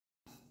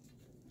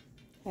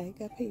Hey,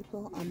 good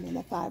people. I'm in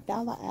the $5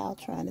 aisle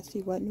trying to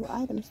see what new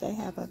items they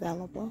have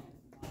available.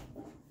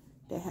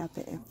 They have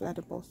the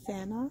inflatable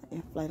Santa,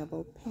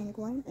 inflatable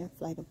penguin,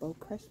 inflatable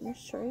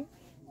Christmas tree,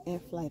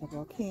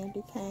 inflatable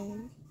candy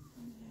cane,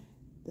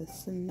 the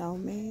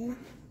snowman.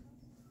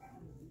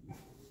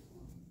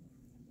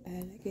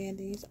 And again,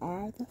 these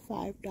are the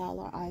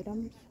 $5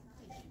 items.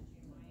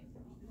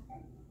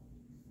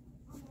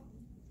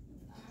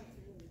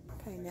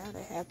 Okay, now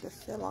they have the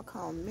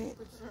silicone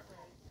mints.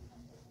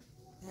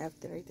 They have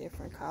 3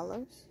 different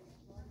colors.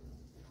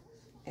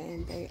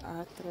 And they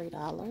are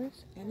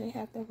 $3. And they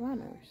have the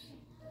runners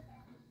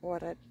or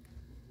the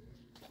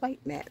plate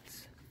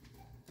mats.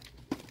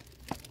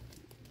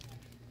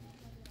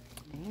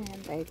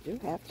 And they do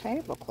have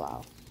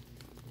tablecloths.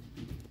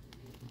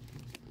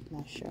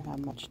 Not sure how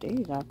much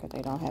these are because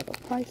they don't have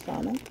a price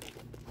on them.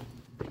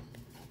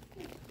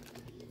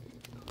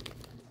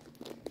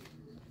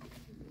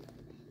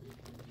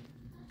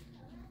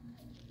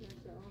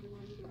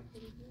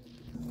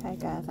 Okay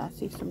guys, I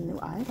see some new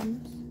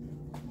items.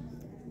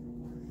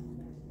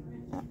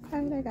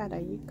 Okay, they got a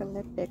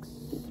eucalyptus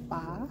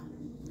spa.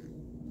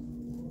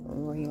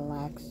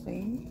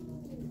 Relaxing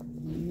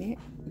mint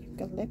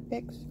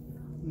eucalyptus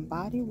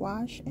body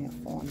wash and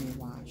foaming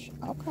wash.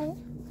 Okay.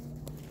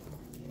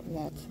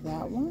 That's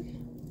that one.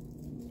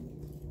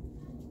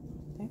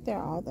 I think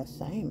they're all the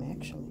same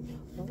actually.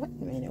 Well, wait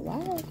a minute,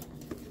 why?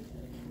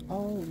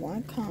 Oh,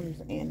 one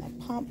comes in a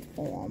pump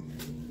form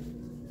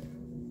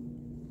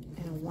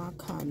and one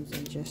comes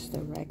in just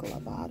the regular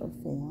bottle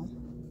form.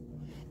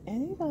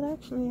 And these are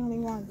actually the only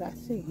ones I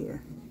see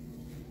here.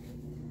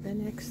 The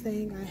next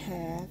thing I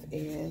have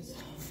is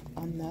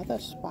another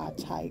spa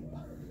type.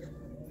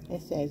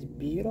 It says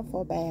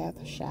Beautiful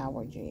Bath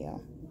Shower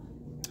Gel.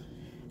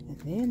 And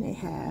then they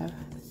have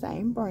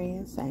same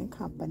brand, same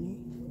company.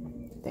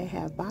 They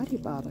have body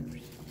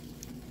butters.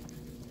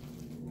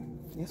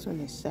 This one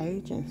is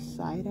sage and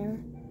cider.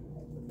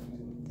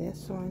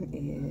 This one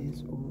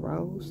is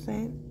rose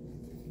scent.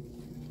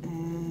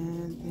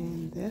 And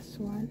then this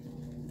one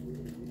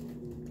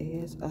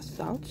is a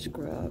salt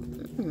scrub.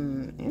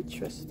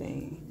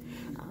 Interesting.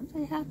 I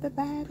may have to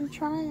buy it and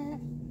try it.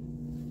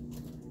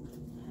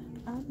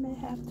 I may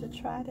have to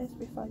try this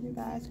before you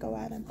guys go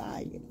out and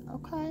buy it.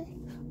 Okay.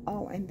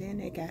 Oh, and then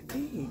they got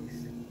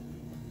these.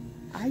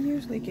 I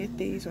usually get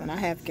these when I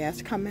have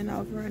guests coming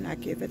over and I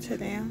give it to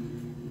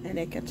them. And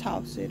they can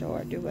toss it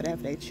or do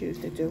whatever they choose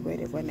to do with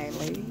it when they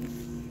leave.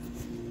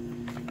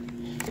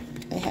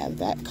 They have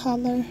that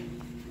color.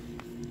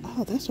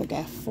 Oh, this one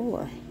got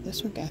 4.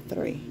 This one got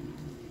 3.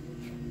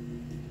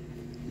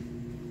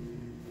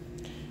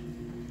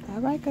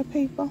 Alright, good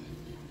people.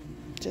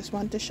 Just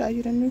wanted to show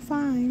you the new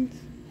finds.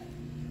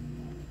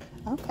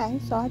 Okay,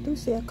 so I do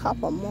see a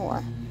couple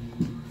more.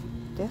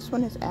 This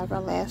one is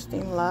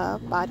Everlasting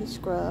Love Body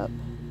Scrub.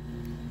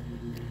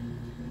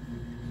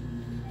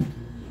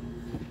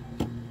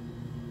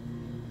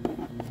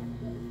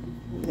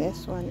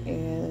 This one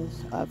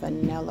is a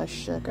Vanilla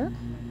Sugar.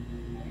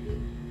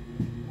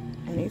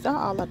 And these are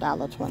all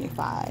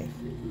 $1.25.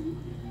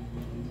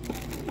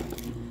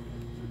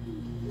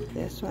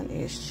 This one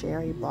is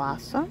Cherry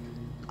Blossom.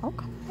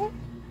 Okay.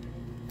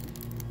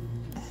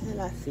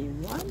 And I see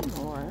one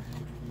more,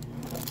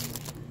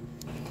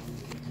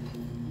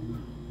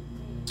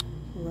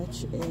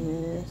 which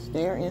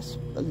is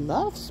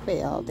Love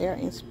Spell. They're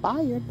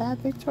inspired by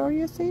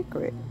Victoria's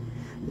Secret.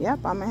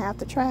 Yep, I'm gonna have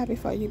to try it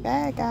before you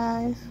buy,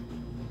 guys.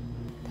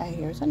 Okay,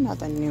 here's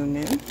another new.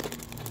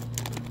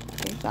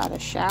 These are the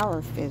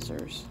shower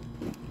fizzers.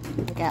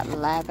 We got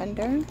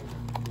lavender.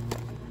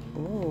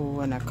 Ooh,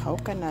 and a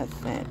coconut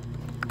scent.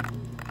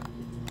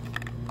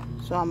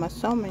 So I'm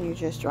assuming you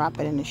just drop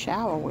it in the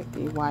shower with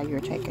you while you're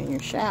taking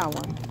your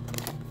shower.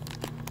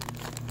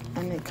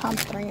 And it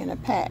comes 3 in a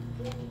pack.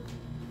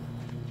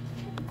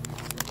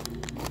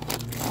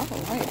 Oh,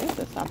 wait, this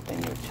is something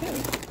new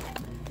too.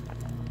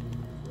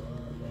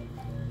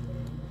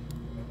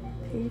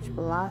 Peach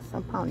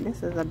Blossom Pump.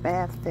 This is a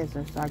bath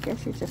fizzer, so I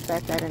guess you just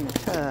set that in the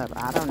tub.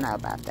 I don't know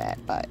about that,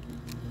 but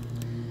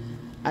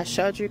I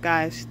showed you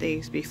guys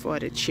these before,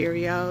 the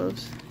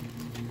Cheerios.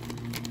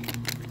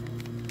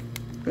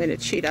 The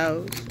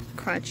Cheetos,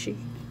 crunchy.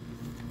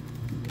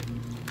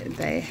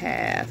 They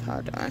have,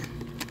 hold on,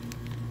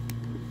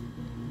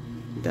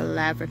 the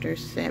lavender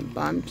scent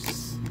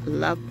bumps,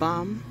 Love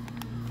Bum.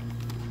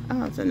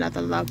 Oh, it's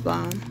another Love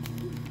Bum.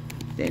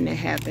 Then they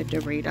have the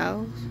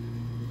Doritos.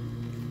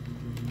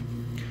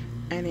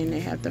 And then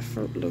they have the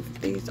Fruit Loops.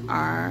 These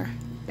are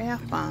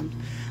bath bombs.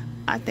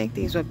 I think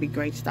these would be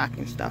great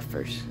stocking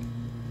stuffers.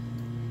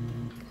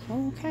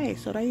 Okay,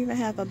 so they even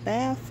have a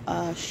bath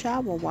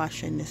shower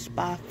wash in the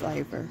spa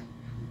flavor.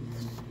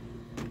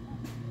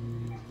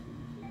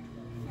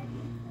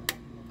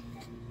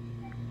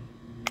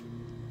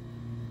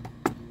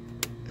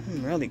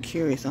 I'm really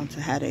curious on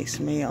to how they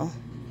smell.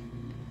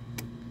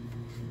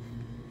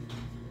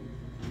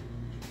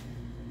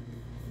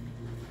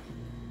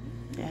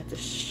 They have the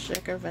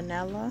sugar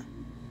vanilla.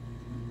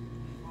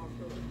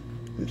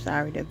 I'm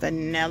sorry, the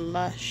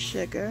vanilla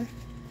sugar.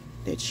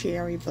 the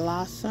Cherry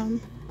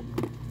Blossom,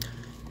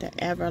 the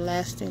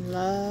Everlasting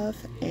Love,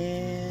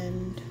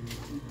 and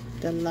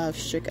the Love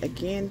Streak.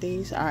 Again,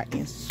 these are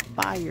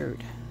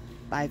inspired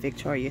by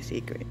Victoria's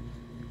Secret.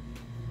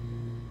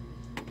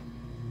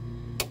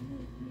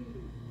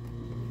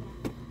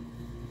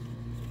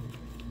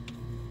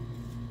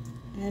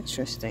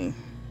 Interesting.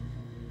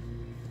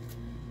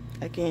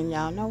 Again,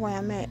 y'all know where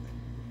I'm at.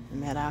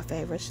 I'm at our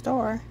favorite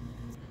store.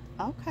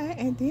 Okay,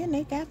 and then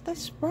they got the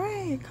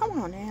spray. Come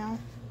on now.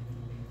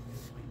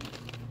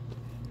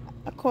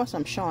 Of course,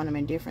 I'm showing them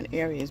in different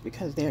areas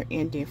because they're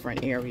in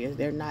different areas.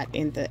 They're not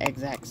in the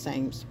exact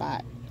same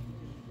spot.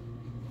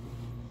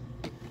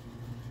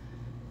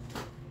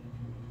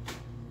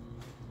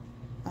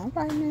 All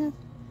right now.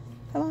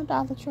 Come on,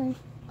 Dollar Tree.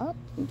 Oh,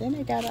 and then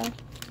they got a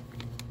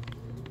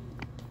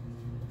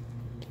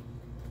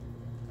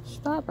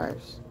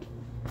Starburst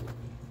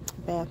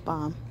bath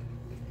bomb.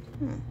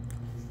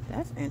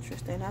 That's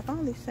interesting. I've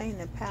only seen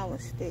the Power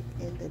Stick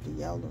in the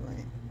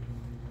deodorant.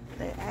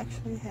 They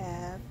actually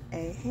have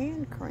a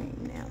hand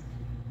cream now.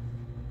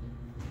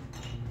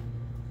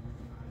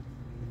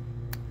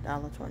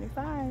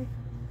 $1.25.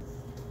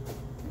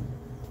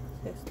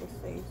 It's the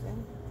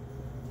season.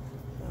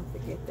 Don't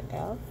forget the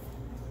Elf.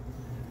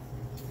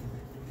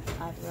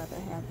 I'd rather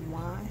have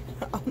wine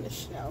on the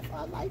shelf.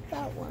 I like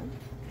that one.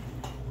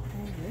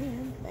 And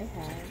then they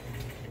have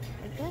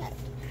that.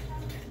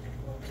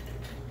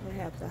 We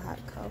have the hot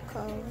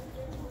cocoa.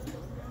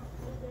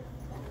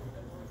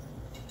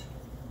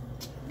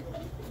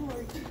 I'm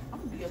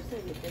gonna be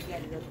upset if they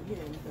got it up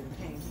here instead of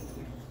came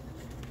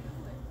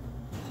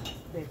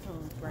here.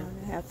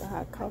 I have the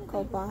hot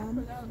cocoa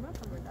bomb.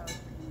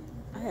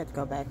 I had to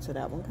go back to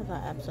that one because I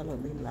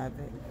absolutely love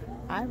it.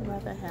 I'd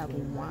rather have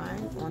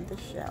wine on the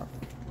shelf.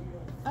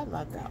 I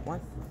love that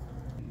one.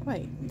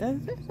 Wait, does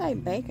this say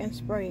bacon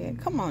spread?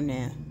 Come on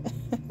now.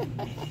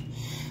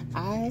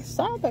 I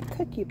saw the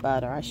cookie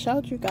butter. I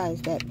showed you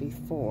guys that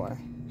before.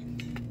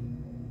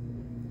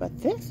 But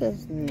this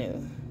is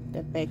new,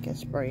 the bacon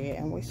spread.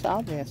 And we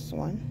saw this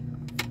one,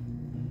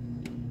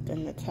 the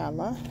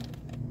Nutella.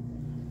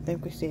 I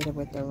think we see it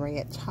with the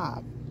red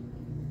top.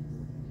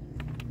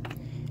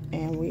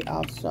 And we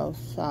also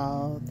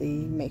saw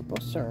the maple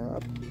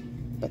syrup.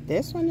 But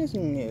this one is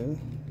new.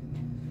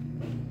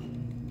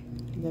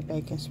 The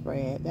bacon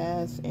spread.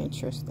 That's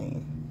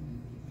interesting.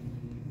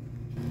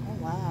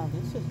 Oh wow,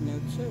 this is new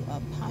too. A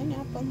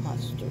pineapple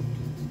mustard.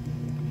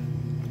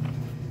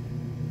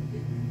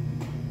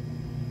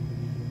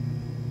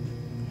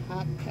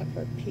 Hot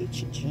pepper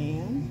peach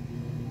jam.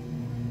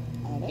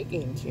 Oh, they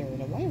getting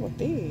carried away with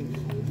these.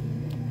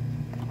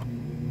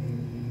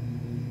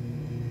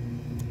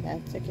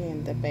 That's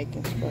again the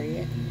bacon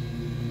spread.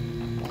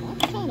 But I'm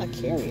kind of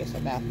curious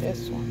about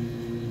this one.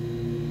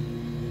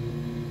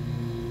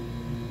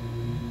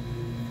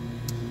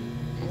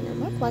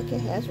 Like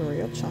it has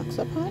real chunks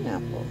of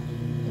pineapple.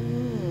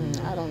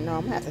 I don't know.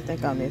 I'm gonna have to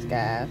think on this,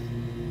 guys.